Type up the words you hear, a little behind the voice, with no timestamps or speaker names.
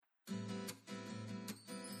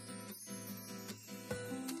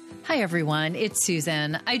Hi, everyone. It's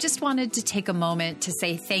Susan. I just wanted to take a moment to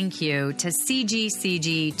say thank you to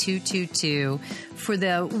CGCG222 for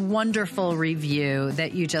the wonderful review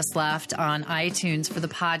that you just left on iTunes for the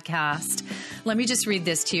podcast. Let me just read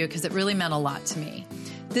this to you because it really meant a lot to me.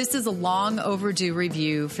 This is a long overdue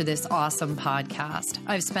review for this awesome podcast.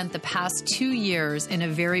 I've spent the past 2 years in a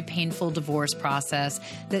very painful divorce process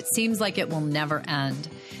that seems like it will never end.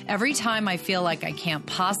 Every time I feel like I can't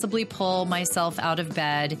possibly pull myself out of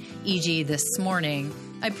bed, e.g. this morning,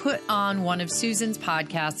 I put on one of Susan's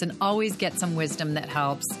podcasts and always get some wisdom that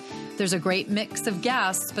helps. There's a great mix of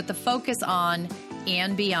guests, but the focus on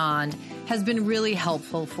and beyond has been really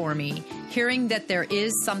helpful for me. Hearing that there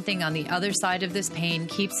is something on the other side of this pain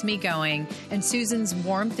keeps me going, and Susan's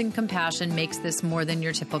warmth and compassion makes this more than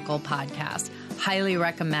your typical podcast. Highly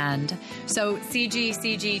recommend. So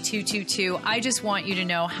CGCG222, I just want you to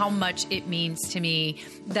know how much it means to me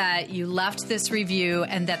that you left this review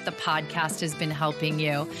and that the podcast has been helping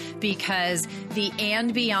you, because the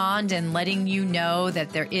and beyond and letting you know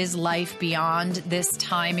that there is life beyond this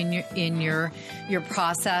time in your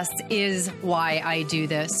process is why I do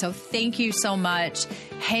this. So thank you so much.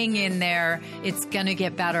 Hang in there. It's going to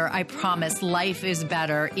get better. I promise life is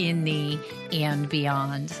better in the and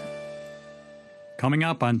beyond. Coming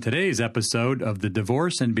up on today's episode of the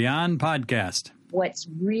Divorce and Beyond podcast. What's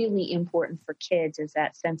really important for kids is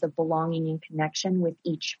that sense of belonging and connection with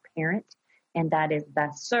each parent, and that is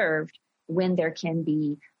best served when there can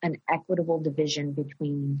be an equitable division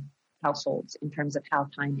between households in terms of how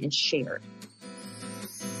time is shared.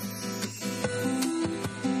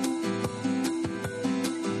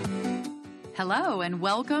 Hello, and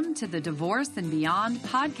welcome to the Divorce and Beyond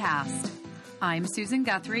podcast. I'm Susan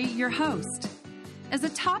Guthrie, your host. As a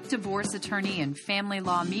top divorce attorney and family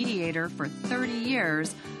law mediator for 30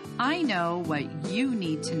 years, I know what you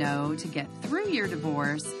need to know to get through your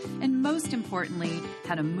divorce, and most importantly,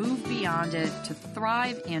 how to move beyond it to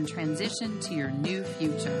thrive and transition to your new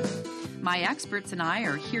future. My experts and I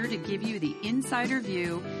are here to give you the insider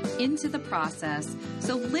view into the process,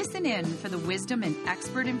 so listen in for the wisdom and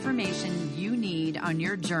expert information you need on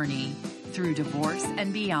your journey through divorce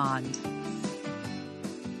and beyond.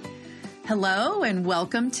 Hello, and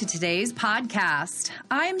welcome to today's podcast.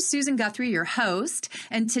 I'm Susan Guthrie, your host,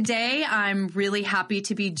 and today I'm really happy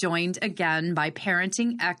to be joined again by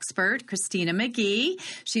parenting expert Christina McGhee.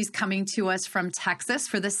 She's coming to us from Texas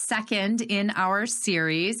for the second in our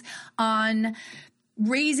series on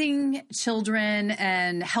raising children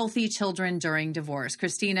and healthy children during divorce.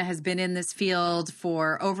 Christina has been in this field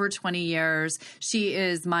for over 20 years. She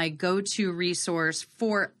is my go-to resource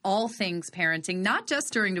for all things parenting, not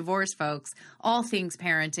just during divorce, folks, all things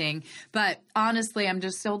parenting. But honestly, I'm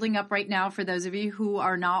just holding up right now for those of you who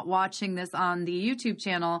are not watching this on the YouTube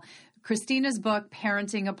channel. Christina's book,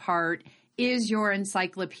 Parenting Apart, is your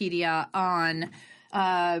encyclopedia on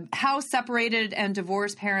how separated and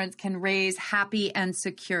divorced parents can raise happy and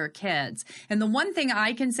secure kids. And the one thing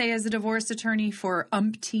I can say as a divorce attorney for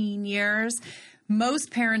umpteen years, most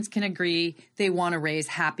parents can agree they want to raise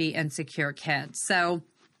happy and secure kids. So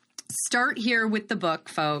start here with the book,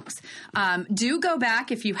 folks. Do go back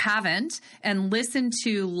if you haven't and listen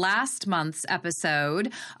to last month's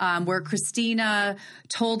episode where Christina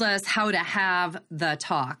told us how to have the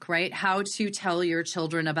talk, right? How to tell your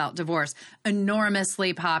children about divorce.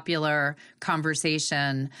 Enormously popular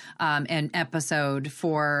conversation and episode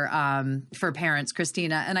for parents,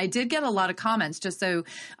 Christina. And I did get a lot of comments, just so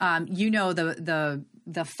you know the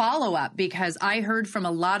follow-up, because I heard from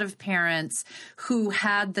a lot of parents who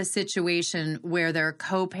had the situation where their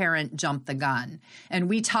co-parent jumped the gun. And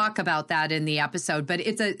we talk about that in the episode, but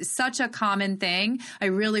it's such a common thing. I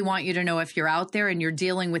really want you to know, if you're out there and you're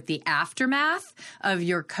dealing with the aftermath of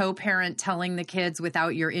your co-parent telling the kids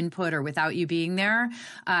without your input or without you being there,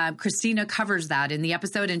 Christina covers that in the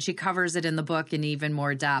episode, and she covers it in the book in even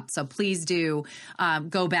more depth. So please do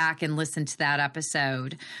go back and listen to that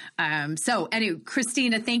episode. So anyway,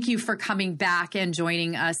 Christina, thank you for coming back and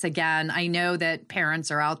joining us again. I know that parents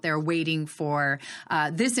are out there waiting for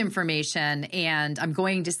this information, and I'm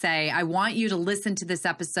going to say I want you to listen to this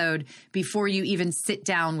episode before you even sit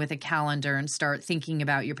down with a calendar and start thinking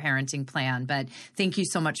about your parenting plan. But thank you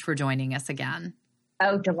so much for joining us again.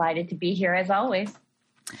 Oh, delighted to be here as always.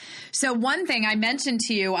 So one thing I mentioned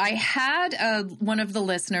to you, I had one of the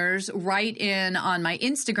listeners write in on my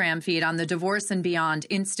Instagram feed, on the Divorce and Beyond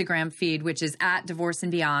Instagram feed, which is at Divorce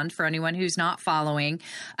and Beyond for anyone who's not following.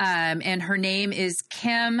 And her name is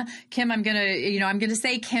Kim. Kim, I'm going to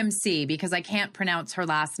say Kim C because I can't pronounce her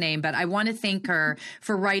last name, but I want to thank her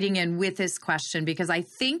for writing in with this question because I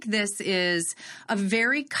think this is a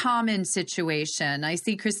very common situation. I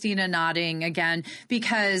see Christina nodding again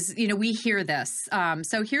because, we hear this.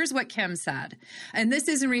 So here's what Kim said. And this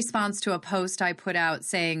is in response to a post I put out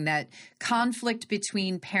saying that conflict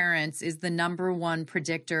between parents is the number one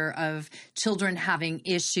predictor of children having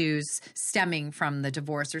issues stemming from the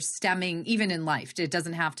divorce or stemming even in life. It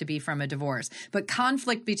doesn't have to be from a divorce. But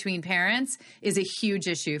conflict between parents is a huge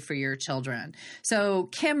issue for your children. So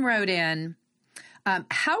Kim wrote in,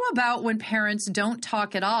 how about when parents don't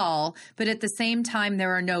talk at all, but at the same time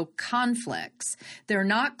there are no conflicts? They're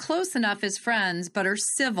not close enough as friends, but are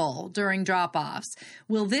civil during drop-offs.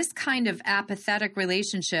 Will this kind of apathetic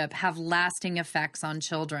relationship have lasting effects on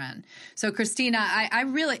children? So, Christina, I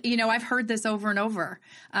really, I've heard this over and over,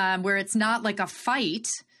 where it's not like a fight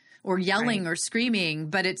or yelling or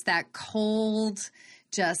screaming, but it's that cold,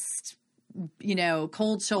 just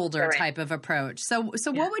cold shoulder type of approach. So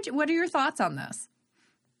yeah. What are your thoughts on this?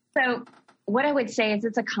 So what I would say is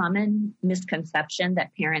it's a common misconception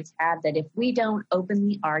that parents have that if we don't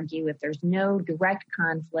openly argue, if there's no direct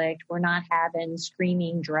conflict, we're not having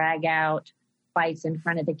screaming, drag out fights in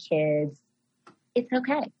front of the kids, it's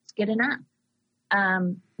okay. It's good enough.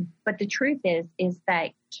 But the truth is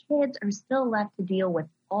that kids are still left to deal with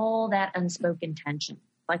all that unspoken tension,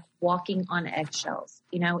 like walking on eggshells.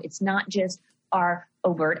 It's not just our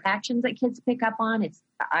overt actions that kids pick up on. It's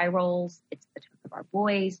the eye rolls. It's the tone of our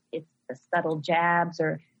voice. It's the subtle jabs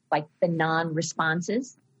or like the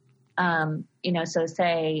non-responses. So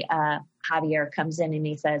say Javier comes in and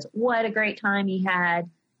he says, what a great time he had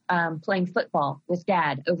playing football with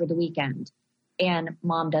dad over the weekend. And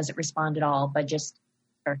mom doesn't respond at all, but just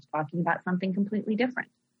starts talking about something completely different.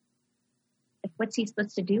 What's he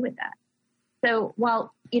supposed to do with that? So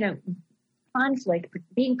while, conflict,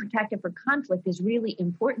 being protected for conflict is really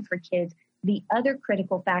important for kids, the other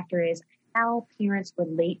critical factor is how parents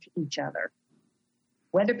relate to each other,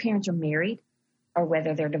 whether parents are married or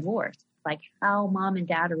whether they're divorced. Like how mom and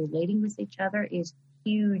dad are relating with each other is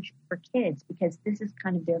huge for kids because this is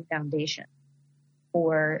kind of their foundation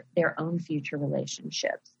for their own future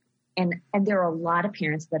relationships. And there are a lot of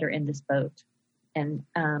parents that are in this boat. And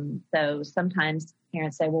so sometimes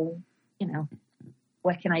parents say, well,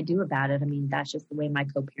 what can I do about it? I mean, that's just the way my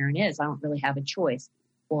co-parent is. I don't really have a choice.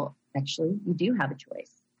 Well, actually, you do have a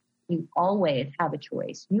choice. You always have a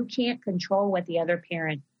choice. You can't control what the other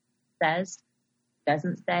parent says,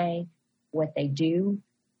 doesn't say, what they do,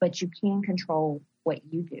 but you can control what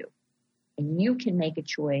you do. And you can make a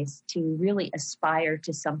choice to really aspire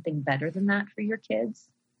to something better than that for your kids.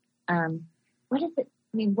 What does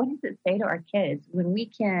it say to our kids when we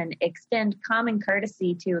can extend common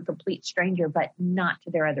courtesy to a complete stranger, but not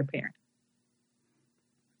to their other parent?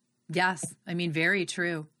 Yes. Very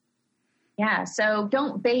true. Yeah. So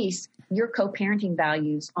don't base your co-parenting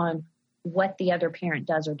values on what the other parent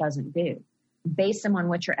does or doesn't do. Base them on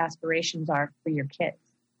what your aspirations are for your kids.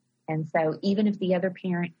 And so even if the other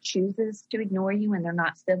parent chooses to ignore you and they're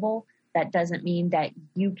not civil, that doesn't mean that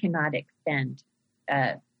you cannot extend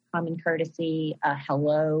common courtesy,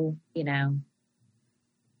 hello,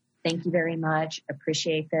 thank you very much,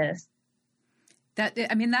 appreciate this.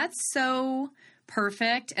 That's so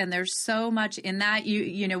perfect. And there's so much in that.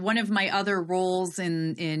 One of my other roles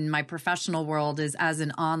in my professional world is as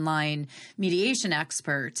an online mediation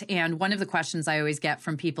expert. And one of the questions I always get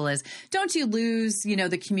from people is, don't you lose,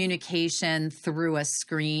 the communication through a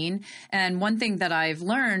screen? And one thing that I've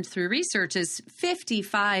learned through research is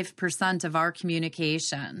 55% of our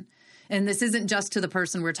communication, and this isn't just to the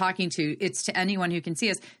person we're talking to, it's to anyone who can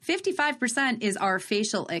see us, 55% is our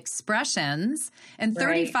facial expressions and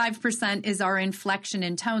 35% is our inflection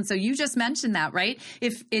and tone. So you just mentioned that, right?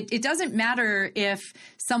 If it doesn't matter if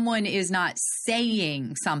someone is not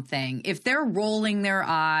saying something, if they're rolling their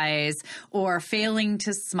eyes or failing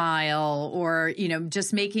to smile or,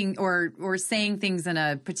 just making or saying things in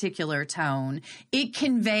a particular tone, it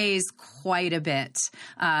conveys quite a bit,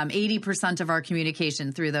 80% of our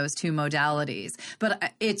communication through those two modalities.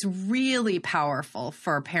 But it's really powerful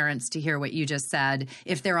for parents to hear what you just said,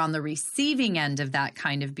 if they're on the receiving end of that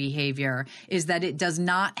kind of behavior, is that it does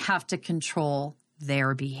not have to control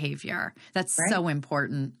their behavior. That's so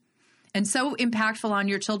important and so impactful on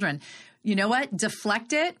your children. You know what?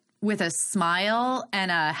 Deflect it with a smile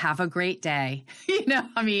and a have a great day.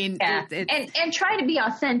 I mean, yeah. And try to be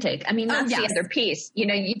authentic. I mean, that's the other piece.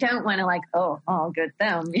 You don't want to like, oh, good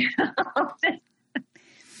them.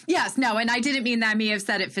 Yes, no, and I didn't mean that. I may have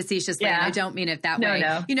said it facetiously, and I don't mean it that way.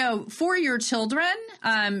 No. For your children,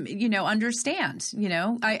 understand.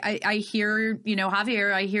 I hear,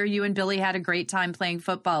 Javier, I hear you and Billy had a great time playing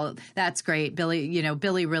football. That's great.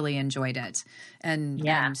 Billy really enjoyed it. And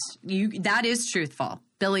that is truthful.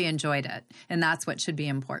 Billy enjoyed it. And that's what should be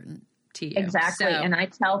important to you. Exactly. So, and I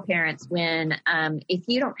tell parents when, if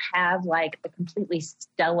you don't have like a completely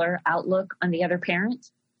stellar outlook on the other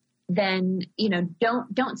parent, then,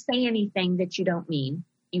 don't say anything that you don't mean.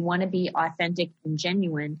 You want to be authentic and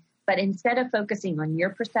genuine, but instead of focusing on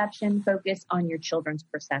your perception, focus on your children's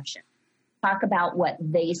perception. Talk about what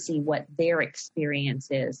they see, what their experience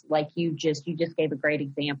is. Like you just gave a great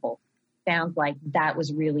example. Sounds like that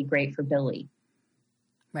was really great for Billy.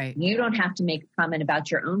 Right. You don't have to make a comment about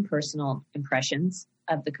your own personal impressions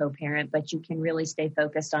of the co-parent, but you can really stay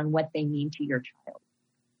focused on what they mean to your child.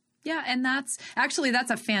 Yeah, and that's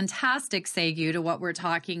a fantastic segue to what we're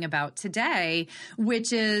talking about today,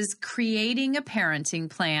 which is creating a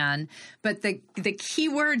parenting plan. But the key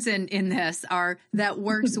words in this are that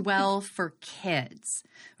works well for kids,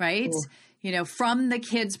 right? Cool. From the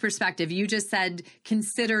kid's perspective, you just said,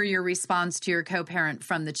 consider your response to your co-parent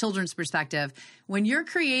from the children's perspective. When you're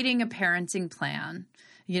creating a parenting plan,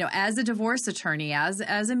 as a divorce attorney, as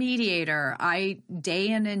a mediator, I day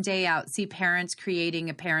in and day out see parents creating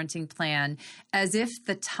a parenting plan as if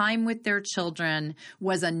the time with their children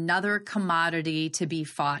was another commodity to be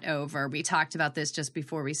fought over. We talked about this just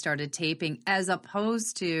before we started taping, as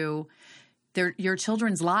opposed to your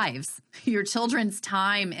children's lives, your children's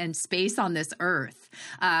time and space on this earth.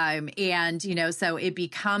 So it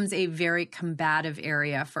becomes a very combative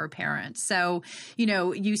area for parents. So,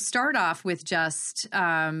 you start off with just,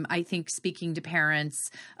 I think, speaking to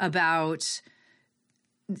parents about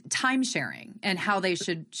time sharing and how they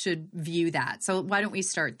should view that. So why don't we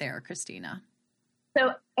start there, Christina?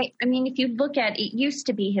 So, I mean, if you look at, it used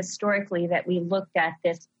to be historically that we looked at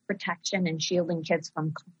this protection and shielding kids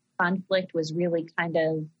from conflict was really kind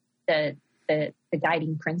of the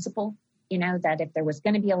guiding principle, that if there was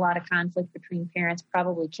going to be a lot of conflict between parents,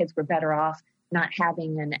 probably kids were better off not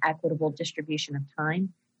having an equitable distribution of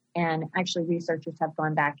time. And actually researchers have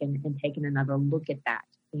gone back and taken another look at that.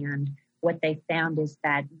 And what they found is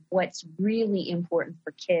that what's really important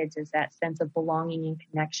for kids is that sense of belonging and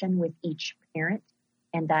connection with each parent.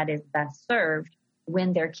 And that is best served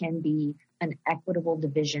when there can be an equitable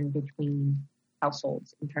division between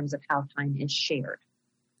households in terms of how time is shared.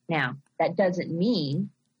 Now, that doesn't mean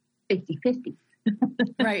 50-50.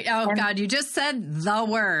 Right. Oh, God, you just said the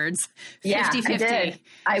words 50-50. Yeah, I did.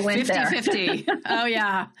 I went 50-50. Oh,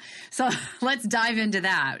 yeah. So let's dive into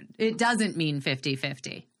that. It doesn't mean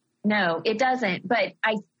 50-50. No, it doesn't. But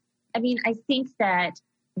I think that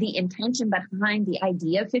the intention behind the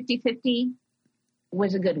idea of 50-50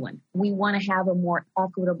 was a good one. We want to have a more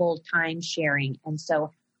equitable time sharing. And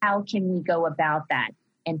so how can we go about that?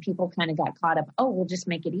 And people kind of got caught up, we'll just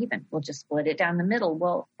make it even. We'll just split it down the middle.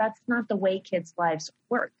 Well, that's not the way kids' lives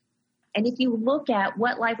work. And if you look at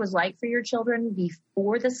what life was like for your children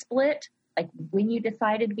before the split, like when you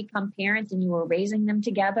decided to become parents and you were raising them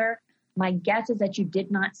together, my guess is that you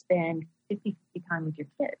did not spend 50-50 time with your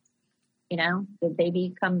kids. The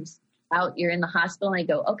baby comes out, you're in the hospital, and they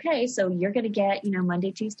go, okay, so you're going to get,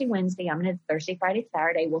 Monday, Tuesday, Wednesday. I'm going to Thursday, Friday,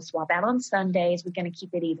 Saturday. We'll swap out on Sundays. We're going to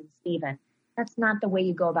keep it even, Steven. That's not the way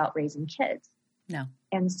you go about raising kids. No.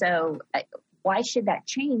 And so why should that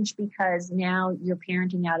change? Because now you're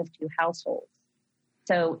parenting out of two households.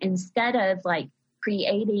 So instead of like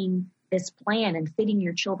creating this plan and fitting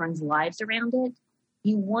your children's lives around it,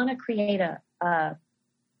 you want to create a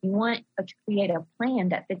plan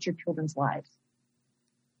that fits your children's lives.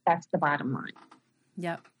 That's the bottom line.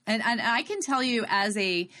 Yep. And I can tell you as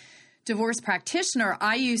a divorce practitioner,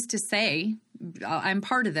 I used to say, I'm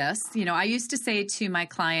part of this, I used to say to my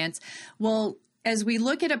clients, well, as we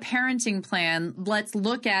look at a parenting plan, let's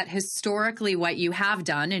look at historically what you have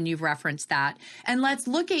done, and you've referenced that, and let's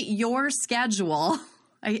look at your schedule.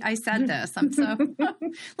 I said this. Let's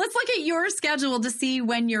look at your schedule to see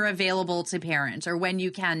when you're available to parent or when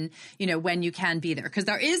you can be there. Because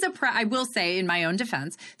there is I will say in my own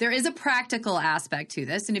defense, there is a practical aspect to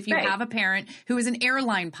this. And if you have a parent who is an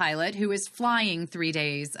airline pilot who is flying 3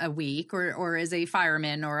 days a week or is a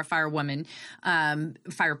fireman or a firewoman,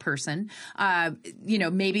 fireperson,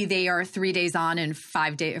 maybe they are 3 days on and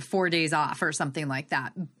 4 days off or something like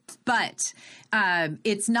that. But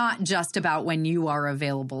it's not just about when you are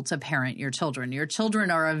available to parent your children. Your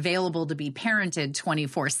children are available to be parented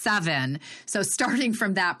 24/7. So starting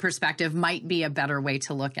from that perspective might be a better way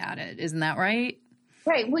to look at it. Isn't that right?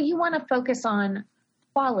 Right. Well, you want to focus on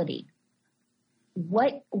quality.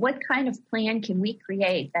 What kind of plan can we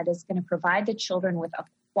create that is going to provide the children with a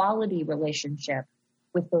quality relationship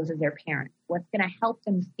with both of their parents? What's going to help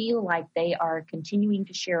them feel like they are continuing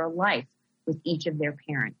to share a life with each of their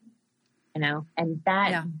parents? And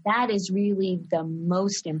that is really the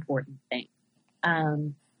most important thing.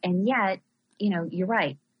 And yet, you're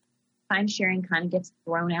right. Time sharing kind of gets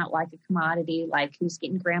thrown out like a commodity, like who's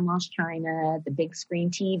getting grandma's china, the big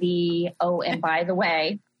screen TV. Oh, and by the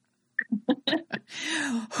way,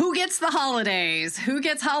 who gets the holidays? Who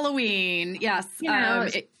gets Halloween? Yes.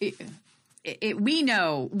 We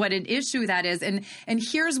know what an issue that is. And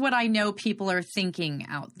here's what I know people are thinking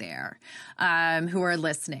out there who are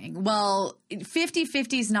listening. Well,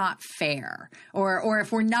 50-50 is not fair. Or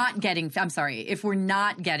if we're not getting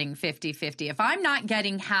 50-50, if I'm not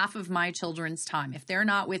getting half of my children's time, if they're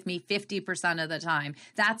not with me 50% of the time,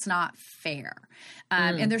 that's not fair.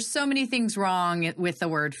 And there's so many things wrong with the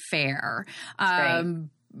word fair,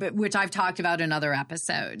 which I've talked about in other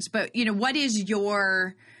episodes. But, what is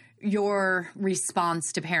your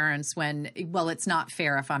response to parents when, well, it's not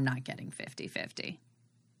fair if I'm not getting 50-50?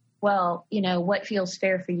 Well, what feels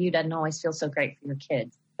fair for you doesn't always feel so great for your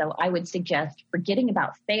kids. So I would suggest forgetting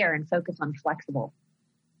about fair and focus on flexible.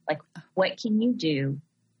 Like, what can you do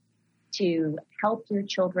to help your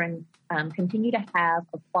children continue to have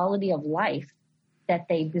a quality of life that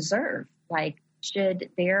they deserve? Like,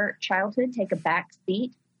 should their childhood take a back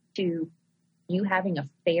seat to you having a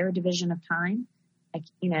fair division of time? Like,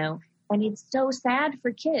 and it's so sad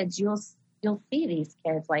for kids. You'll see these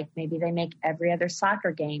kids, like maybe they make every other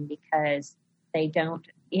soccer game because they don't,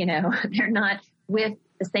 they're not with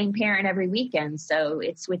the same parent every weekend. So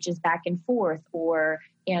it switches back and forth, or,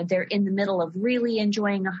 they're in the middle of really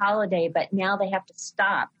enjoying a holiday, but now they have to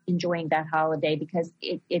stop enjoying that holiday because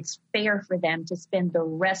it's fair for them to spend the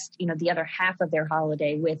rest, the other half of their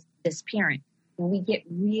holiday with this parent. When we get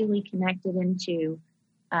really connected into,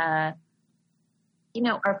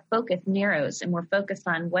 our focus narrows and we're focused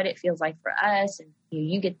on what it feels like for us. And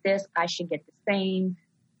you get this, I should get the same.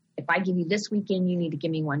 If I give you this weekend, you need to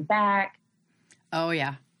give me one back. Oh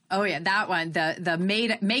yeah. That one,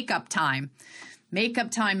 the makeup time.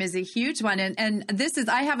 Makeup time is a huge one. And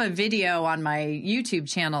I have a video on my YouTube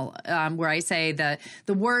channel where I say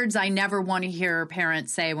the words I never want to hear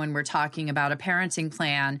parents say when we're talking about a parenting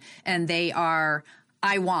plan. And they are,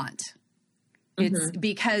 I want. It's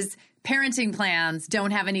because parenting plans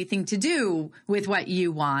don't have anything to do with what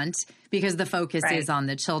you want because the focus is on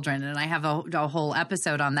the children. And I have a whole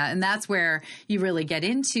episode on that. And that's where you really get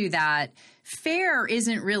into that. Fair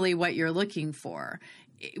isn't really what you're looking for.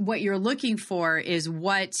 What you're looking for is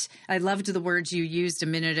what I loved the words you used a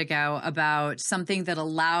minute ago about something that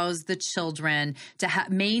allows the children to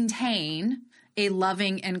maintain a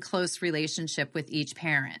loving and close relationship with each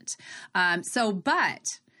parent.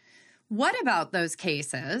 But what about those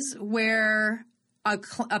cases where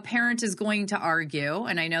a parent is going to argue,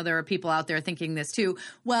 and I know there are people out there thinking this too,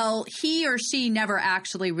 well, he or she never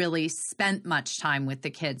actually really spent much time with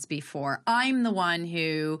the kids before. I'm the one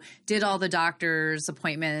who did all the doctor's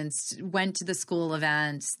appointments, went to the school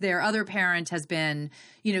events. Their other parent has been,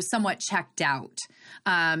 somewhat checked out.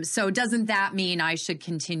 So doesn't that mean I should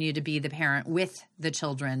continue to be the parent with the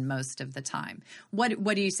children most of the time? What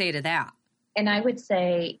do you say to that? And I would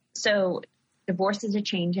say, so divorce is a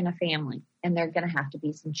change in a family, and there are going to have to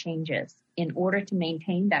be some changes. In order to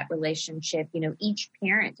maintain that relationship, each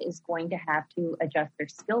parent is going to have to adjust their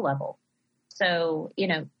skill level. So,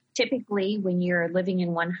 typically when you're living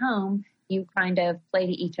in one home, you kind of play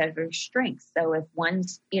to each other's strengths. So if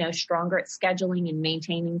one's, stronger at scheduling and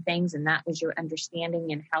maintaining things, and that was your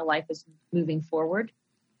understanding and how life is moving forward,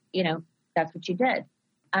 that's what you did.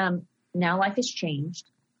 Now life has changed.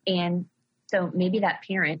 And so maybe that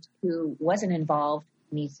parent who wasn't involved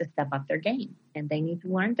needs to step up their game, and they need to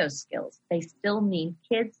learn those skills. Kids still need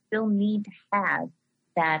to have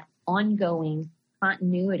that ongoing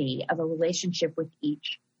continuity of a relationship with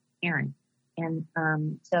each parent. And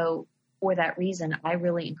so for that reason, I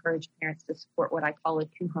really encourage parents to support what I call a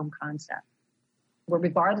two-home concept, where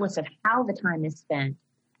regardless of how the time is spent,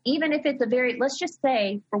 even if it's let's just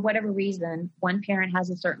say for whatever reason, one parent has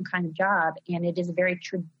a certain kind of job and it is a very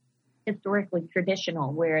historically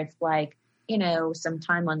traditional, where it's like, some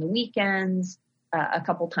time on the weekends, a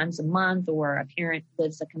couple times a month, or a parent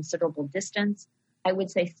lives a considerable distance. I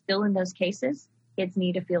would say still in those cases, kids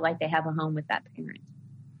need to feel like they have a home with that parent.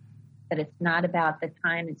 That it's not about the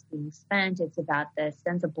time it's being spent. It's about the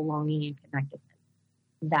sense of belonging and connectedness.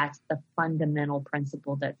 That's the fundamental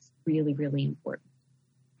principle that's really, really important.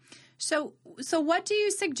 So what do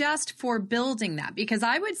you suggest for building that? Because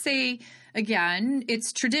I would say, again,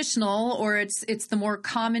 it's traditional or it's the more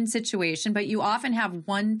common situation, but you often have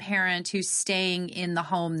one parent who's staying in the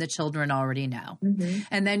home the children already know. Mm-hmm.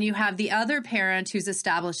 And then you have the other parent who's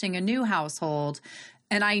establishing a new household.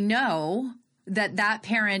 And I know that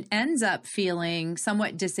parent ends up feeling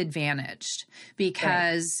somewhat disadvantaged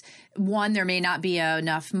because, one, there may not be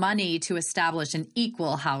enough money to establish an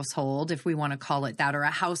equal household, if we want to call it that, or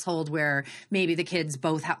a household where maybe the kids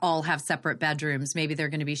both all have separate bedrooms. Maybe they're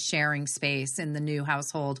going to be sharing space in the new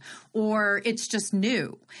household, or it's just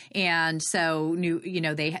new. And so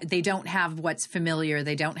they don't have what's familiar.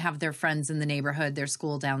 They don't have their friends in the neighborhood, their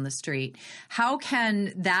school down the street. How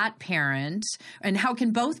can that parent, and how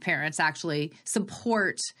can both parents actually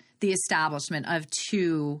support the establishment of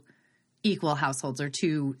two equal households or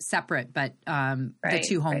two separate, but the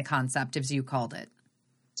two home concept, as you called it?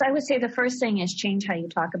 So I would say the first thing is change how you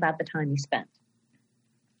talk about the time you spent.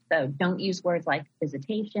 So don't use words like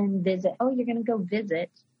visitation, visit. Oh, you're going to go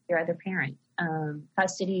visit your other parent.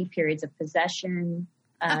 Custody, periods of possession.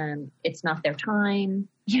 It's not their time.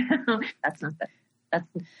 That's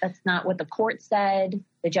not what the court said.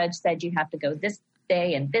 The judge said you have to go this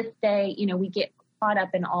day and this day. We get caught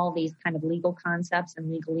up in all these kind of legal concepts and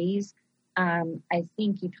legalese. I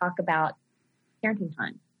think you talk about parenting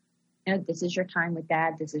time. This is your time with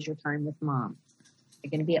dad. This is your time with mom.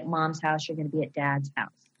 You're going to be at mom's house. You're going to be at dad's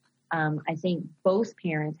house. I think both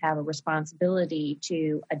parents have a responsibility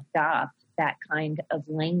to adopt that kind of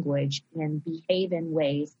language and behave in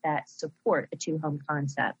ways that support a two-home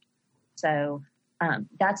concept. So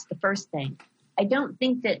that's the first thing. I don't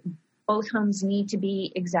think that both homes need to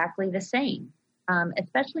be exactly the same.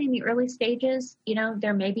 Especially in the early stages,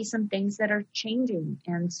 there may be some things that are changing.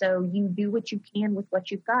 And so you do what you can with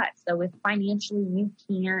what you've got. So if financially you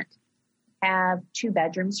can't have 2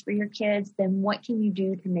 bedrooms for your kids, then what can you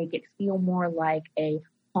do to make it feel more like a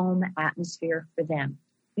home atmosphere for them?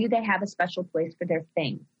 Do they have a special place for their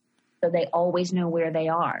things so they always know where they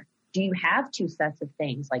are? Do you have 2 sets of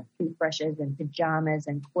things like toothbrushes and pajamas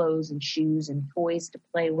and clothes and shoes and toys to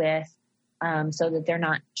play with? So that they're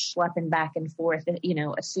not schlepping back and forth,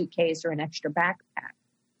 a suitcase or an extra backpack.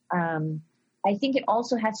 I think it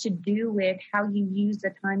also has to do with how you use the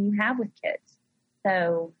time you have with kids.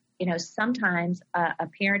 So, sometimes a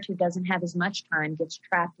parent who doesn't have as much time gets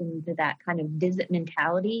trapped into that kind of visit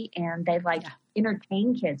mentality, and they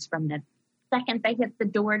entertain kids from the second they hit the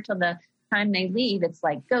door till the time they leave. It's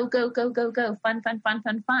like, go, go, go, go, go, fun, fun, fun,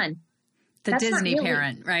 fun, fun. That's Disney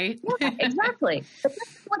parent, right? Yeah, exactly. But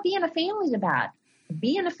that's what being a family is about.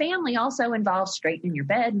 Being a family also involves straightening your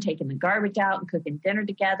bed and taking the garbage out and cooking dinner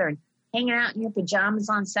together and hanging out in your pajamas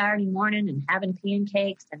on Saturday morning and having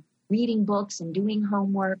pancakes and reading books and doing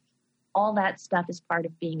homework. All that stuff is part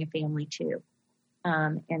of being a family too.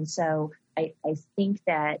 And so I think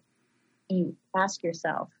that you ask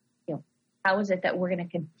yourself, how is it that we're going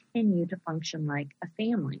to continue to function like a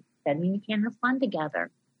family? That means you can't have fun together,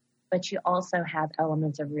 but you also have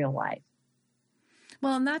elements of real life.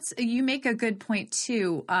 Well, and you make a good point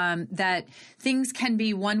too, that things can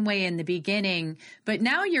be one way in the beginning, but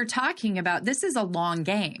now you're talking about this is a long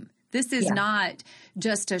game. This is not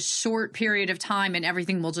just a short period of time and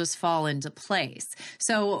everything will just fall into place.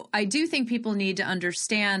 So I do think people need to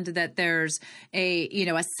understand that there's a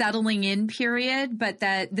settling in period, but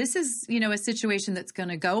that this is, a situation that's going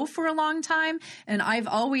to go for a long time. And I've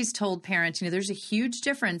always told parents, there's a huge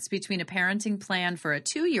difference between a parenting plan for a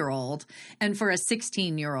 2-year-old and for a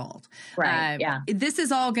 16-year-old. Right. This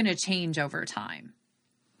is all going to change over time.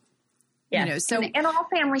 Yeah. And all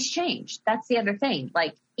families change. That's the other thing.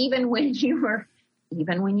 Like even when you were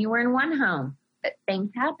in one home,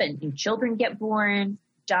 things happen. And children get born,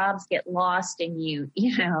 jobs get lost, and you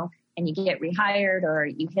get rehired, or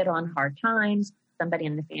you hit on hard times. Somebody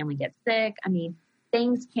in the family gets sick. I mean,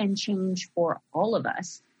 things can change for all of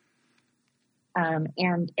us.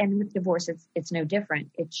 And with divorce, it's no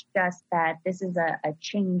different. It's just that this is a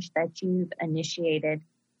change that you've initiated.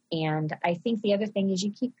 And I think the other thing is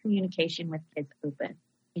you keep communication with kids open.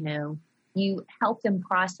 You help them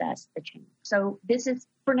process the change. So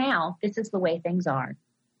for now, this is the way things are.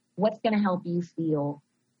 What's going to help you feel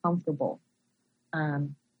comfortable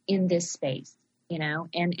in this space?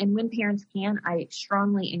 And when parents can, I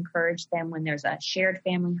strongly encourage them when there's a shared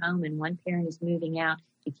family home and one parent is moving out,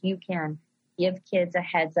 if you can give kids a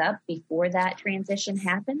heads up before that transition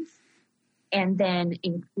happens and then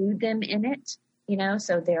include them in it.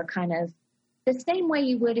 So they're kind of The same way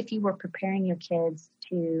you would if you were preparing your kids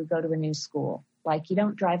to go to a new school. Like, you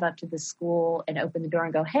don't drive up to the school and open the door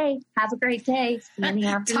and go, "Hey, have a great day. See you in the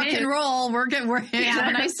afternoon." Tuck and roll. We're have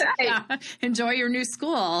a nice right. Enjoy your new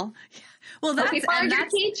school. Well, that's your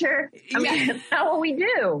teacher. I mean, that's not what we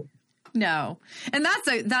do. No. And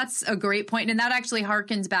that's a great point. And that actually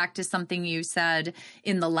harkens back to something you said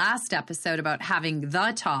in the last episode about having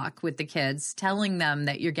the talk with the kids, telling them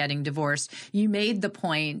that you're getting divorced. You made the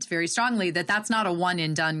point very strongly that that's not a one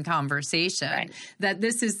and done conversation, right. That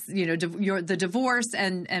this is, the divorce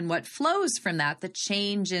and what flows from that, the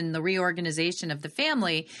change in the reorganization of the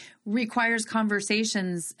family requires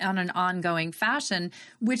conversations on an ongoing fashion,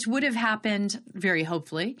 which would have happened very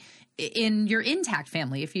hopefully in your intact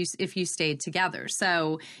family if you stayed together.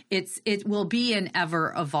 So it will be an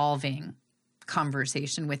ever evolving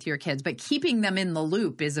conversation with your kids, but keeping them in the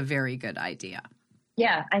loop is a very good idea.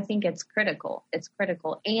 Yeah, I think it's critical. It's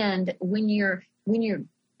critical. And when you're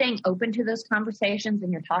staying open to those conversations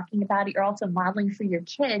and you're talking about it, you're also modeling for your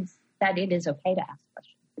kids that it is okay to ask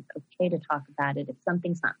questions. It's okay to talk about it. If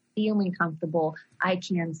something's not feeling comfortable, I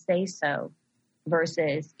can say so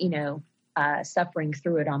versus, suffering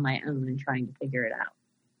through it on my own and trying to figure it out.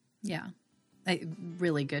 Yeah, a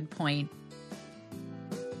really good point.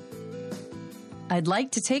 I'd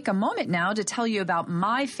like to take a moment now to tell you about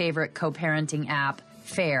my favorite co-parenting app,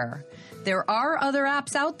 Fair. There are other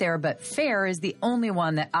apps out there, but Fair is the only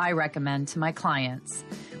one that I recommend to my clients.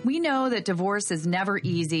 We know that divorce is never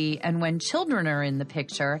easy, and when children are in the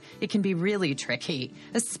picture, it can be really tricky,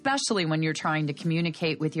 especially when you're trying to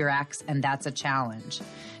communicate with your ex, and that's a challenge.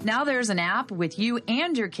 Now there's an app with you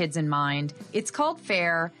and your kids in mind. It's called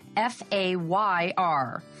Fair,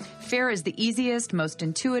 F-A-Y-R. Fair is the easiest, most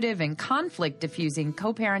intuitive, and conflict-diffusing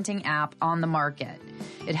co-parenting app on the market.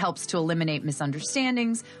 It helps to eliminate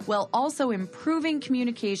misunderstandings while also improving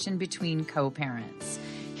communication between co-parents.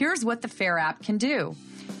 Here's what the Fair app can do.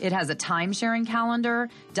 It has a time-sharing calendar,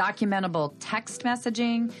 documentable text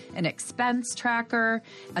messaging, an expense tracker,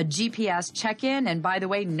 a GPS check-in, and by the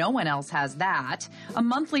way, no one else has that, a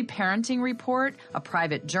monthly parenting report, a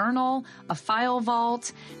private journal, a file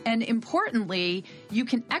vault, and importantly, you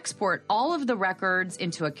can export all of the records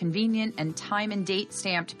into a convenient and time and date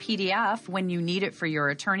stamped PDF when you need it for your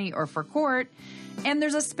attorney or for court. And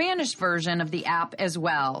there's a Spanish version of the app as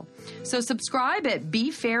well. So subscribe at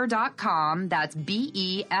befair.com, that's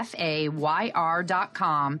BEFAYR.com,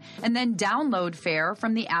 and then download Fair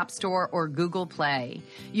from the App Store or Google Play.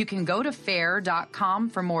 You can go to fair.com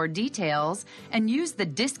for more details and use the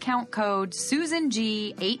discount code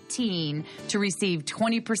SusanG18 to receive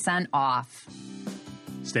 20% off.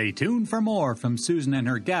 Stay tuned for more from Susan and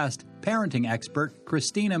her guest, parenting expert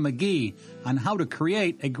Christina McGhee, on how to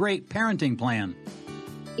create a great parenting plan.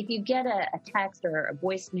 If you get a text or a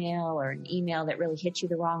voicemail or an email that really hits you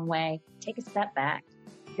the wrong way, take a step back.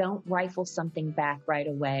 Don't rifle something back right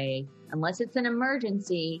away. Unless it's an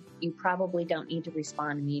emergency, you probably don't need to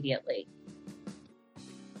respond immediately.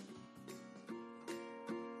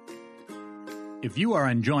 If you are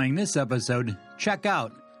enjoying this episode, check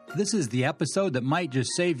out. This is the episode that might just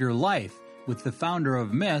save your life, with the founder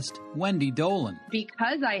of Mist, Wendy Dolan.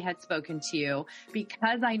 Because I had spoken to you,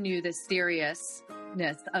 because I knew the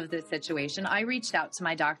seriousness of the situation, I reached out to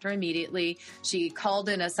my doctor immediately. She called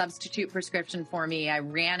in a substitute prescription for me. I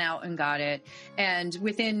ran out and got it. And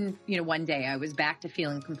within, one day, I was back to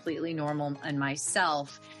feeling completely normal and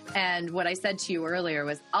myself. And what I said to you earlier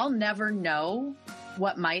was, I'll never know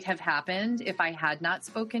what might have happened if I had not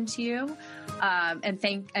spoken to you.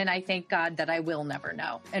 And I thank God that I will never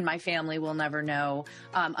know, and my family will never know.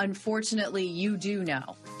 Unfortunately, you do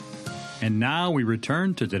know. And now we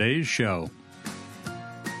return to today's show.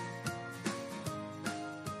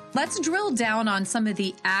 Let's drill down on some of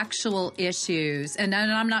the actual issues. And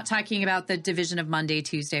I'm not talking about the division of Monday,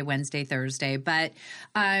 Tuesday, Wednesday, Thursday, but,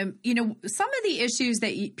 some of the issues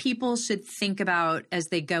that people should think about as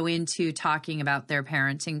they go into talking about their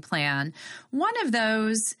parenting plan. One of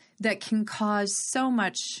those that can cause so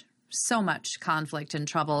much conflict and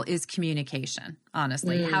trouble is communication,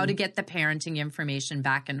 honestly, how to get the parenting information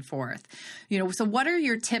back and forth. So what are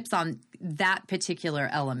your tips on that particular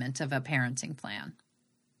element of a parenting plan?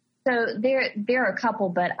 So there are a couple,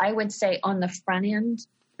 but I would say on the front end,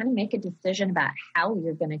 kind of make a decision about how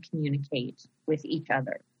you're going to communicate with each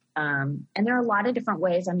other. And there are a lot of different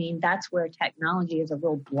ways. I mean, that's where technology is a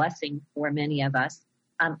real blessing for many of us.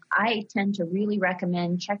 I tend to really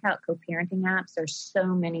recommend check out co-parenting apps. There's so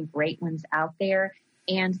many great ones out there,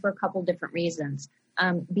 and for a couple different reasons.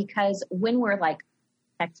 Because when we're like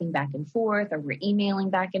texting back and forth or we're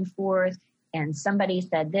emailing back and forth, and somebody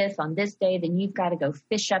said this on this day, then you've got to go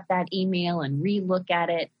fish up that email and re-look at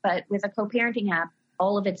it. But with a co-parenting app,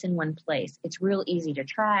 all of it's in one place. It's real easy to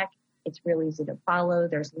track. It's real easy to follow.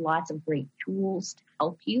 There's lots of great tools to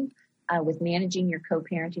help you with managing your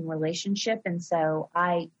co-parenting relationship. And so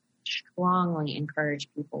I strongly encourage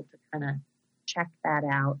people to kind of check that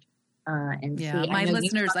out and see. My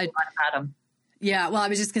listeners, a lot about them. Yeah, well, I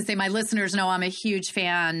was just going to say, my listeners know I'm a huge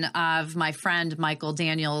fan of my friend Michael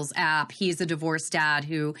Daniel's app. He's a divorced dad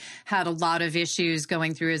who had a lot of issues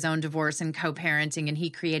going through his own divorce and co-parenting, and he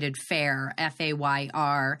created FAIR,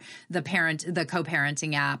 F-A-Y-R, the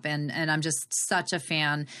co-parenting app. And I'm just such a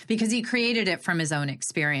fan because he created it from his own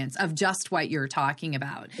experience of just what you're talking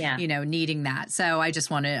about, needing that. So I just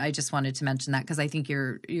wanted to mention that because I think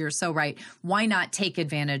you're so right. Why not take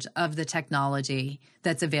advantage of the technology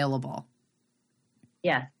that's available?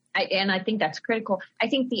 Yeah, and I think that's critical. I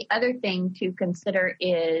think the other thing to consider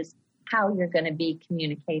is how you're going to be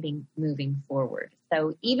communicating moving forward.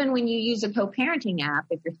 So even when you use a co-parenting app,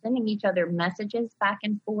 if you're sending each other messages back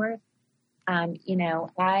and forth,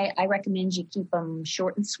 I recommend you keep them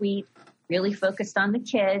short and sweet, really focused on the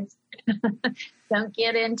kids. Don't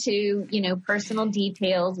get into, personal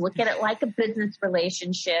details. Look at it like a business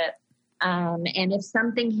relationship. And if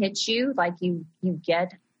something hits you, like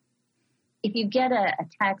if you get a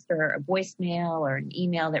text or a voicemail or an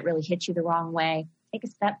email that really hits you the wrong way, take a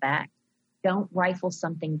step back. Don't rifle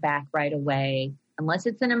something back right away. Unless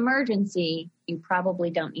it's an emergency, you probably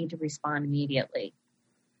don't need to respond immediately.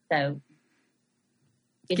 So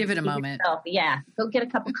give it a moment. Go get a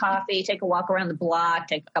cup of coffee, take a walk around the block,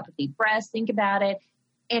 take a couple of deep breaths, think about it.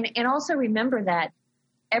 And also remember that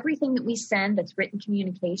everything that we send that's written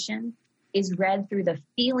communication is read through the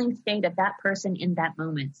feeling state of that person in that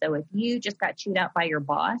moment. So if you just got chewed out by your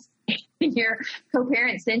boss and your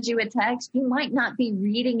co-parent sends you a text, you might not be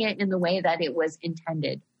reading it in the way that it was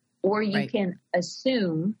intended. Or you can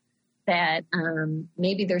assume that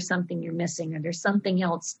maybe there's something you're missing or there's something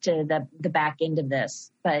else to the back end of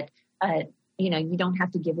this. But, you don't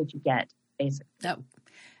have to give what you get, basically. Oh.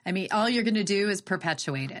 I mean, all you're going to do is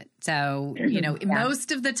perpetuate it. So,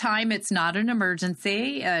 most of the time it's not an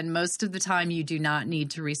emergency, and most of the time you do not need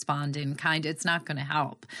to respond in kind. It's not going to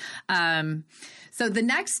help. So the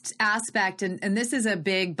next aspect, and this is a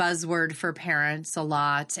big buzzword for parents a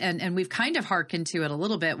lot, and we've kind of hearkened to it a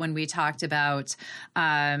little bit when we talked about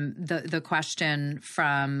the question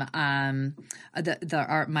from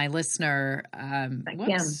my listener.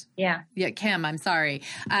 Kim. Kim. I'm sorry.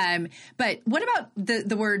 But what about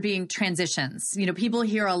the word being transitions? People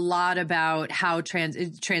hear a lot about how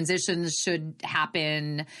transitions should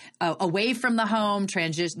happen away from the home.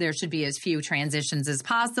 There should be as few transitions as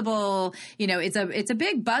possible. It's a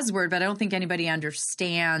big buzzword, but I don't think anybody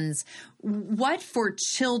understands what for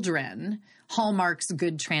children hallmarks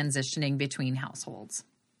good transitioning between households.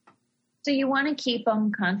 So you want to keep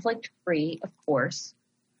them conflict free, of course.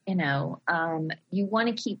 You want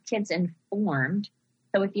to keep kids informed.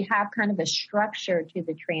 So if you have kind of a structure to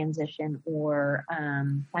the transition or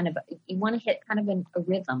you want to hit kind of a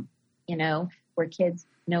rhythm, where kids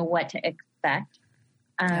know what to expect.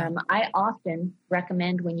 I often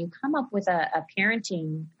recommend when you come up with a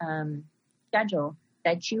parenting schedule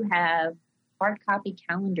that you have hard copy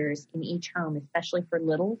calendars in each home, especially for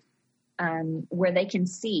littles, where they can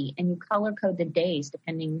see, and you color code the days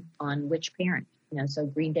depending on which parent. So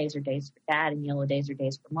green days are days for dad and yellow days are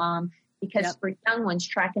days for mom. Because for young ones,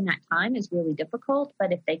 tracking that time is really difficult.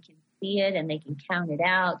 But if they can see it and they can count it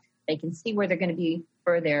out, they can see where they're going to be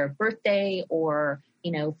for their birthday or,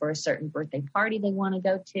 for a certain birthday party they want to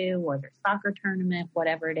go to or their soccer tournament,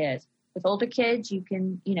 whatever it is. With older kids, you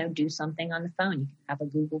can, do something on the phone. You can have a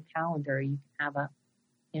Google Calendar. You can have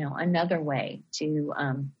another way to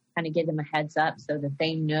kind of give them a heads up so that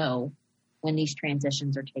they know when these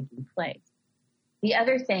transitions are taking place. The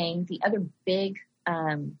other big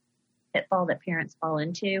pitfall that parents fall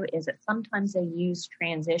into is that sometimes they use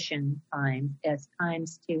transition time as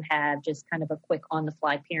times to have just kind of a quick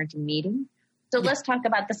on-the-fly parenting meeting. So let's talk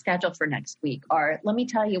about the schedule for next week, or let me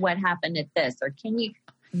tell you what happened at this, or can you?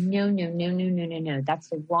 No. That's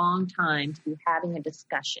the wrong time to be having a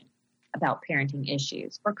discussion about parenting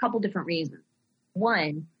issues for a couple different reasons.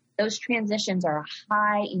 One, those transitions are a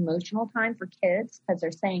high emotional time for kids because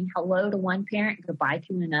they're saying hello to one parent, goodbye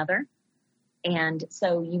to another. And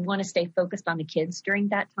so you want to stay focused on the kids during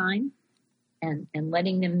that time and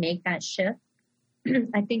letting them make that shift.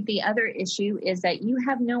 I think the other issue is that you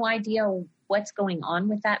have no idea what's going on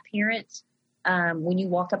with that parent when you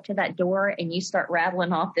walk up to that door and you start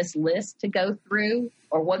rattling off this list to go through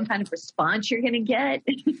or what kind of response you're going to get,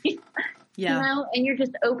 and you're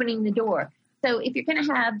just opening the door. So if you're going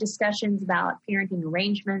to have discussions about parenting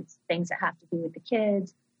arrangements, things that have to do with the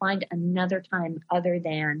kids, find another time other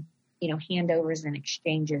than, handovers and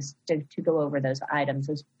exchanges to go over those items,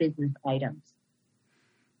 those business items.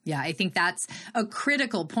 Yeah, I think that's a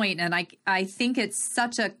critical point. And I think it's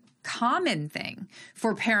such a common thing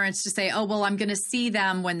for parents to say, oh, well, I'm going to see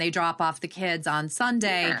them when they drop off the kids on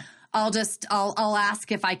Sunday. Yeah. I'll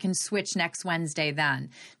ask if I can switch next Wednesday then.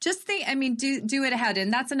 Just think, do it ahead.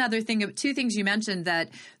 And that's another thing. Two things you mentioned that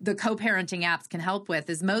the co-parenting apps can help with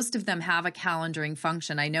is most of them have a calendaring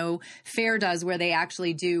function. I know FAIR does, where they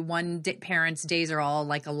actually do parent's days are all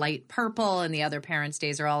like a light purple and the other parent's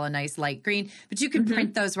days are all a nice light green. But you can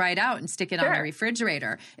print those right out and stick it on the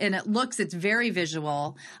refrigerator. And it's very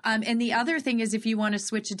visual. And the other thing is if you want to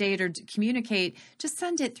switch a date or communicate, just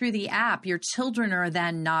send it through the app. Your children are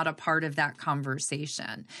then not a part of that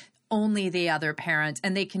conversation, only the other parent,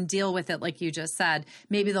 and they can deal with it like you just said.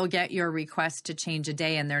 Maybe they'll get your request to change a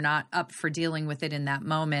day and they're not up for dealing with it in that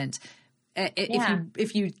moment.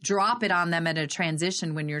 If you drop it on them at a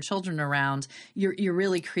transition when your children are around, you're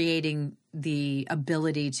really creating the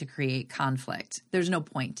ability to create conflict. There's no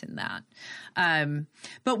point in that.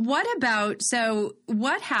 But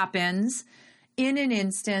what happens in an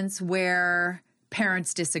instance where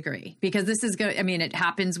parents disagree? Because this is it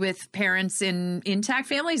happens with parents in intact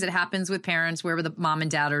families. It happens with parents where the mom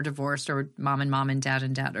and dad are divorced, or mom and dad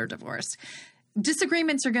are divorced.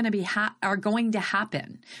 Disagreements are going to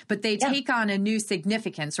happen, but they take on a new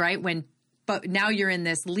significance, right? But now you're in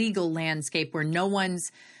this legal landscape where no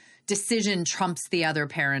one's decision trumps the other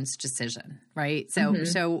parent's decision, right?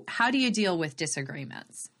 So how do you deal with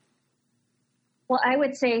disagreements? Well, I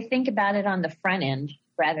would say think about it on the front end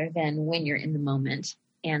rather than when you're in the moment.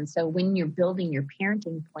 And so when you're building your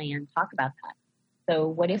parenting plan, talk about that. So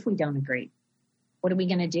what if we don't agree? What are we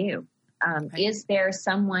going to do? Is there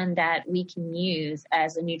someone that we can use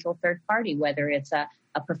as a neutral third party, whether it's a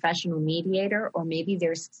professional mediator, or maybe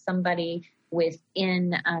there's somebody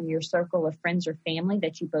within your circle of friends or family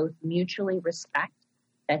that you both mutually respect,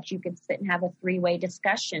 that you could sit and have a three-way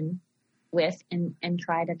discussion with and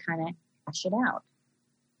try to kind of hash it out.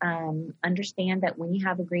 Understand that when you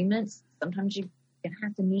have agreements, sometimes you're going to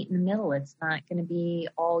have to meet in the middle. It's not going to be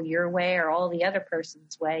all your way or all the other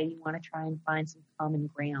person's way. You want to try and find some common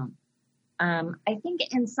ground. I think,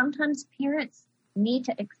 and sometimes parents need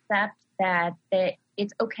to accept that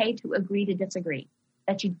it's okay to agree to disagree,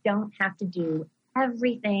 that you don't have to do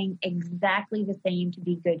everything exactly the same to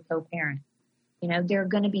be good co-parents. There are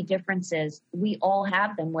going to be differences. We all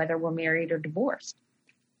have them, whether we're married or divorced.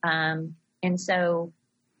 And so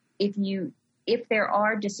if there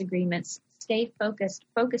are disagreements, stay focused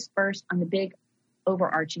first on the big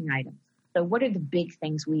overarching items. So what are the big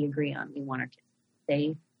things we agree on? We want our kids to be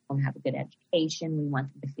safe, we want to have a good education, we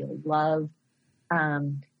want them to feel loved.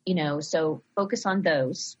 So focus on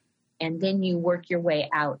those, and then you work your way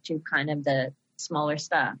out to kind of the smaller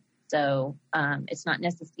stuff. So it's not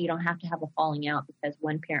necessary. You don't have to have a falling out because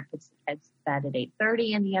one parent puts the kids to bed at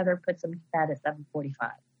 8:30 and the other puts them to bed at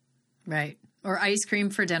 7:45. Right. Or ice cream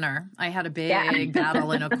for dinner. I had a big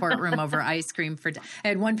battle in a courtroom over ice cream for dinner. I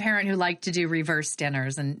had one parent who liked to do reverse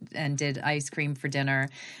dinners and did ice cream for dinner.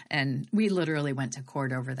 And we literally went to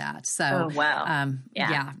court over that. So, it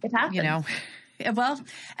happens.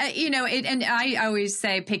 And I always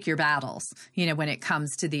say, pick your battles, when it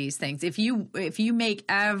comes to these things. If you make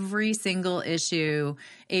every single issue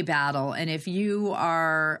a battle, and if you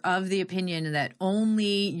are of the opinion that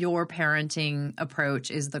only your parenting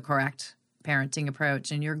approach is the correct parenting approach,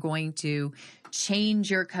 and you're going to change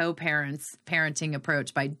your co-parents' parenting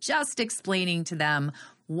approach by just explaining to them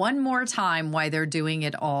one more time why they're doing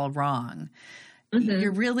it all wrong,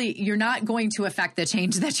 you're not going to affect the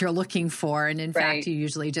change that you're looking for. And in fact, you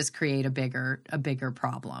usually just create a bigger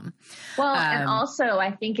problem. Well, and also I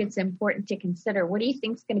think it's important to consider, what do you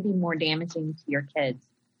think is going to be more damaging to your kids?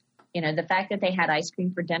 The fact that they had ice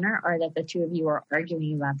cream for dinner, or that the two of you are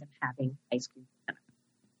arguing about them having ice cream for dinner?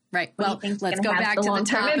 Right. Well, let's go back to the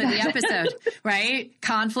top of the episode, right?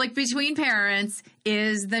 Conflict between parents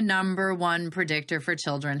is the number one predictor for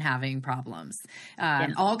children having problems.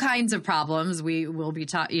 All kinds of problems. We will be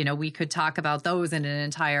we could talk about those in an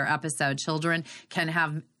entire episode. Children can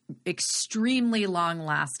have extremely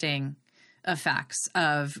long-lasting effects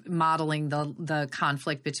of modeling the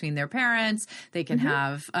conflict between their parents. They can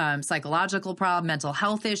have psychological problems, mental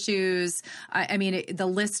health issues. I mean, the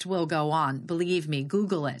list will go on. Believe me,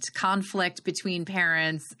 Google it. Conflict between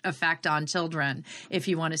parents, effect on children. If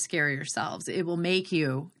you want to scare yourselves, it will make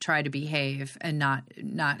you try to behave and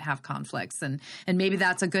not have conflicts. And maybe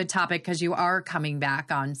that's a good topic because you are coming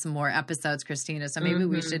back on some more episodes, Christina. So maybe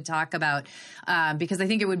we should talk about, because I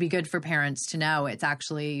think it would be good for parents to know it's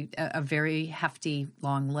actually a very hefty,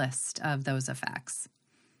 long list of those effects.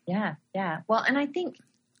 Yeah. Well, and I think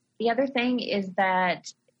the other thing is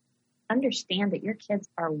that understand that your kids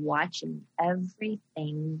are watching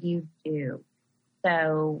everything you do.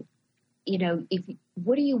 So,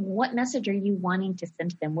 what message are you wanting to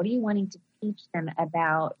send to them? What are you wanting to teach them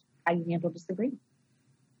about how you handle disagreement?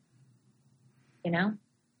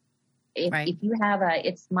 If you have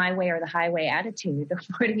it's my way or the highway attitude,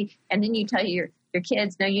 and then you tell your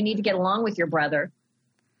kids, no, you need to get along with your brother.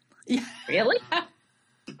 Yeah. Really?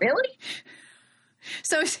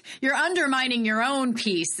 So you're undermining your own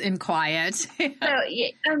peace and quiet. So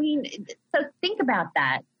think about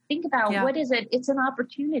that. Think about what is it? It's an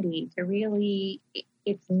opportunity to really,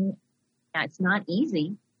 it's not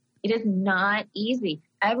easy. It is not easy.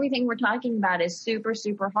 Everything we're talking about is super,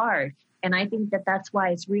 super hard. And I think that's why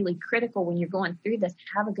it's really critical when you're going through this,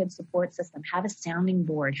 have a good support system, have a sounding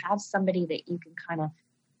board, have somebody that you can kind of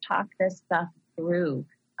talk this stuff through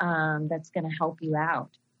that's going to help you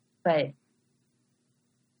out. But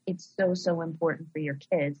it's so, so important for your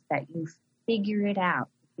kids that you figure it out.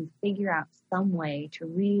 You figure out some way to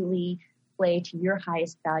really play to your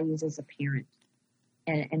highest values as a parent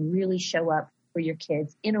and really show up for your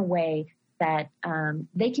kids in a way that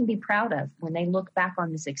they can be proud of when they look back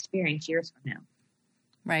on this experience years from now.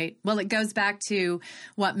 Right. Well, it goes back to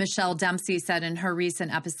what Michelle Dempsey said in her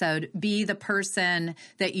recent episode, be the person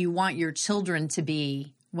that you want your children to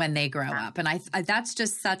be when they grow up. And I that's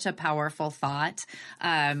just such a powerful thought.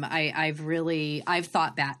 I've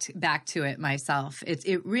thought back to it myself.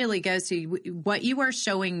 It really goes to what you are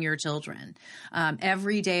showing your children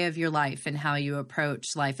every day of your life and how you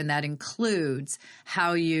approach life. And that includes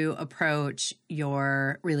how you approach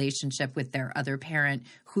your relationship with their other parent,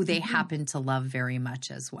 who they happen to love very much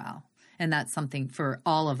as well. And that's something for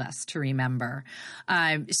all of us to remember.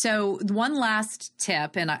 So one last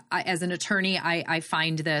tip, and I, as an attorney, I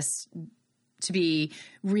find this to be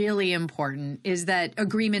really important, is that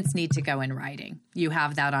agreements need to go in writing. You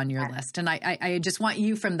have that on your list. And I just want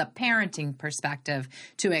you from the parenting perspective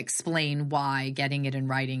to explain why getting it in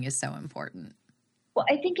writing is so important. Well,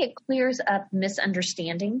 I think it clears up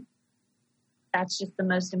misunderstanding. That's just the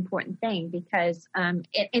most important thing because, and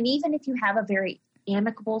even if you have a very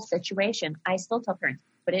amicable situation, I still tell parents,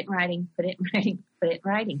 put it in writing, put it in writing, put it in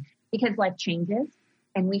writing, because life changes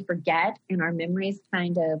and we forget and our memories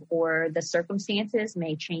or the circumstances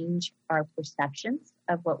may change our perceptions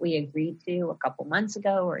of what we agreed to a couple months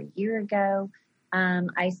ago or a year ago.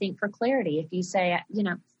 I think for clarity, if you say,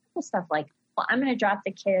 simple stuff like, well, I'm going to drop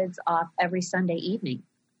the kids off every Sunday evening.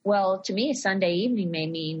 Well, to me, Sunday evening may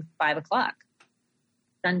mean 5:00.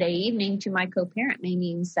 Sunday evening to my co-parent may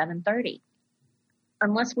mean 7:30.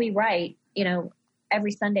 Unless we write,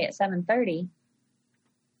 every Sunday at 7:30.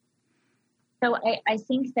 So I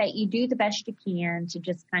think that you do the best you can to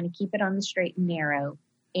just kind of keep it on the straight and narrow.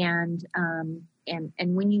 And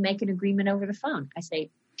when you make an agreement over the phone, I say,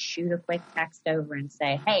 shoot a quick text over and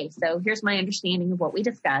say, hey, so here's my understanding of what we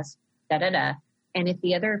discussed, da-da-da. And if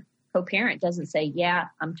the other co-parent doesn't say, yeah,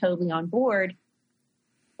 I'm totally on board,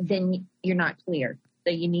 then you're not clear.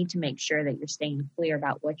 So you need to make sure that you're staying clear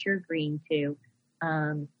about what you're agreeing to,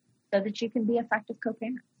 so that you can be effective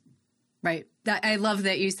co-parents. Right. I love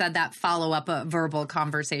that you said that follow-up a verbal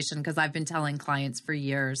conversation, because I've been telling clients for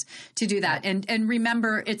years to do that. And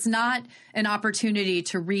remember, it's not an opportunity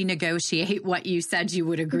to renegotiate what you said you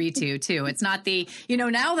would agree to, too. It's not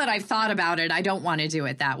now that I've thought about it, I don't want to do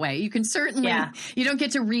it that way. You can certainly, you don't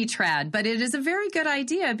get to retread, but it is a very good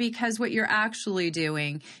idea, because what you're actually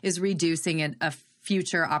doing is reducing a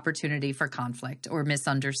future opportunity for conflict or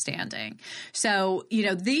misunderstanding. So,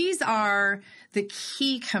 these are the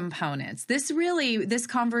key components. This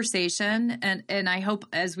conversation, and I hope,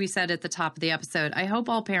 as we said at the top of the episode, I hope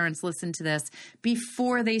all parents listen to this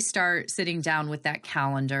before they start sitting down with that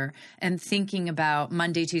calendar and thinking about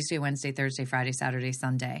Monday, Tuesday, Wednesday, Thursday, Friday, Saturday,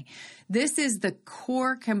 Sunday. This is the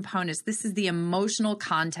core components. This is the emotional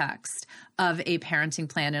context of a parenting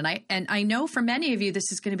plan. And I know for many of you,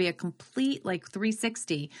 this is going to be a complete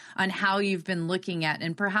 360 on how you've been looking at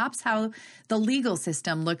and perhaps how the legal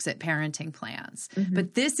system looks at parenting plans. Mm-hmm.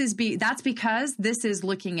 But that's because this is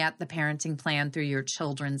looking at the parenting plan through your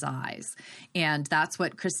children's eyes. And that's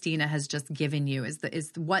what Christina has just given you is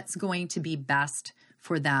what's going to be best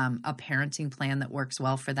for them, a parenting plan that works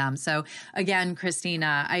well for them. So again,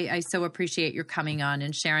 Christina, I so appreciate your coming on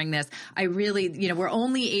and sharing this. I really, we're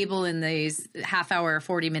only able in these half hour,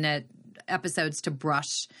 40-minute episodes to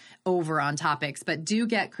brush over on topics, but do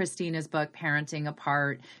get Christina's book, Parenting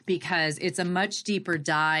Apart, because it's a much deeper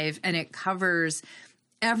dive and it covers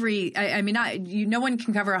no one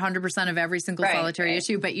can cover 100% of every single solitary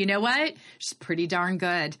issue, but you know what? She's pretty darn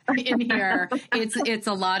good in here. It's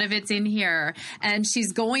a lot of it's in here. And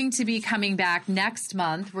she's going to be coming back next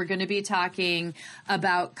month. We're going to be talking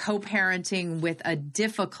about co-parenting with a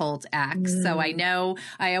difficult ex. So I know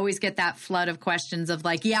I always get that flood of questions of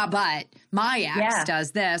but my ex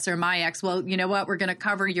does this or my ex. Well, you know what? We're going to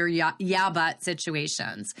cover your but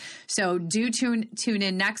situations. So do tune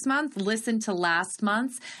in next month. Listen to last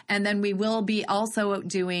month's. And then we will be also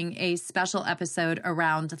doing a special episode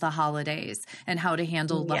around the holidays and how to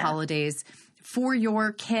handle the holidays for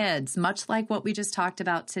your kids, much like what we just talked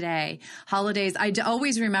about today. Holidays. I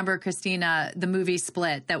always remember, Christina, the movie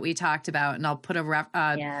Split that we talked about, and I'll put a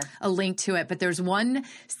link to it. But there's one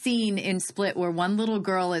scene in Split where one little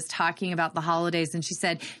girl is talking about the holidays, and she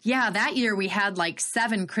said, "Yeah, that year we had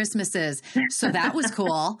 7 Christmases, so that was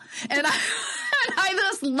cool." And I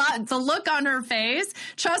just loved the look on her face.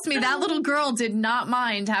 Trust me, that little girl did not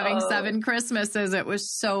mind having 7 Christmases. It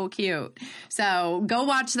was so cute. So go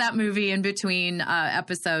watch that movie in between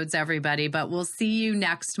episodes, everybody. But we'll see you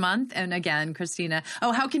next month. And again, Christina,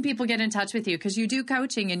 how can people get in touch with you? Because you do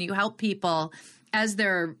coaching and you help people as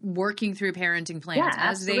they're working through parenting plans,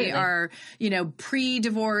 as they are,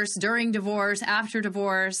 pre-divorce, during divorce, after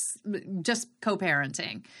divorce, just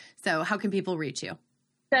co-parenting. So how can people reach you?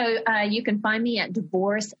 So you can find me at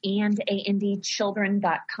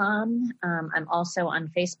divorceandandchildren.com. I'm also on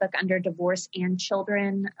Facebook under Divorce and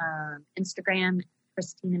Children, Instagram,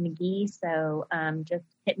 Christina McGhee. So just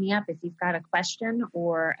hit me up if you've got a question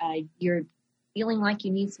or you're feeling like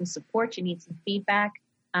you need some support, you need some feedback.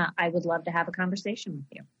 I would love to have a conversation with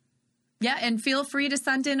you. Yeah, and feel free to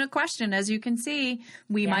send in a question. As you can see,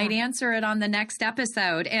 we might answer it on the next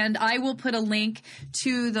episode. And I will put a link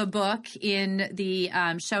to the book in the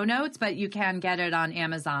show notes, but you can get it on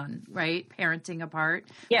Amazon, right? Parenting Apart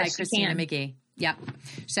by Christina McGhee. Yep.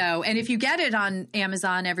 So, and if you get it on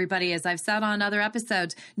Amazon, everybody, as I've said on other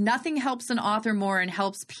episodes, nothing helps an author more and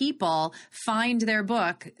helps people find their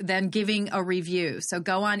book than giving a review. So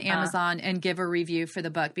go on Amazon and give a review for the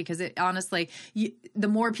book because it honestly, the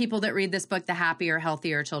more people that read this book, the happier,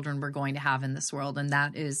 healthier children we're going to have in this world. And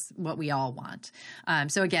that is what we all want.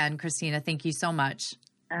 So again, Christina, thank you so much.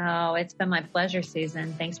 Oh, it's been my pleasure,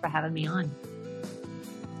 Susan. Thanks for having me on.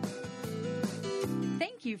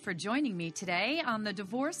 Thank you for joining me today on the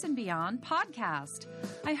Divorce and Beyond podcast.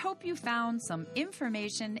 I hope you found some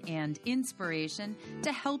information and inspiration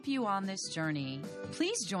to help you on this journey.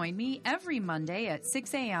 Please join me every Monday at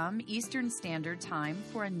 6 a.m. Eastern Standard Time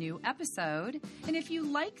for a new episode. And if you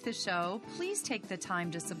like the show, please take the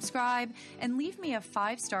time to subscribe and leave me a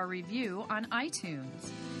 5-star review on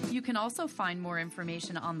iTunes. You can also find more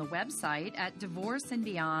information on the website at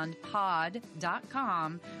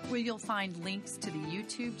divorceandbeyondpod.com, where you'll find links to the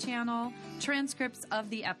YouTube channel, transcripts of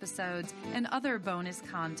the episodes, and other bonus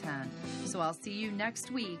content. So I'll see you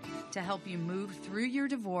next week to help you move through your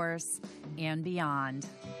divorce and beyond.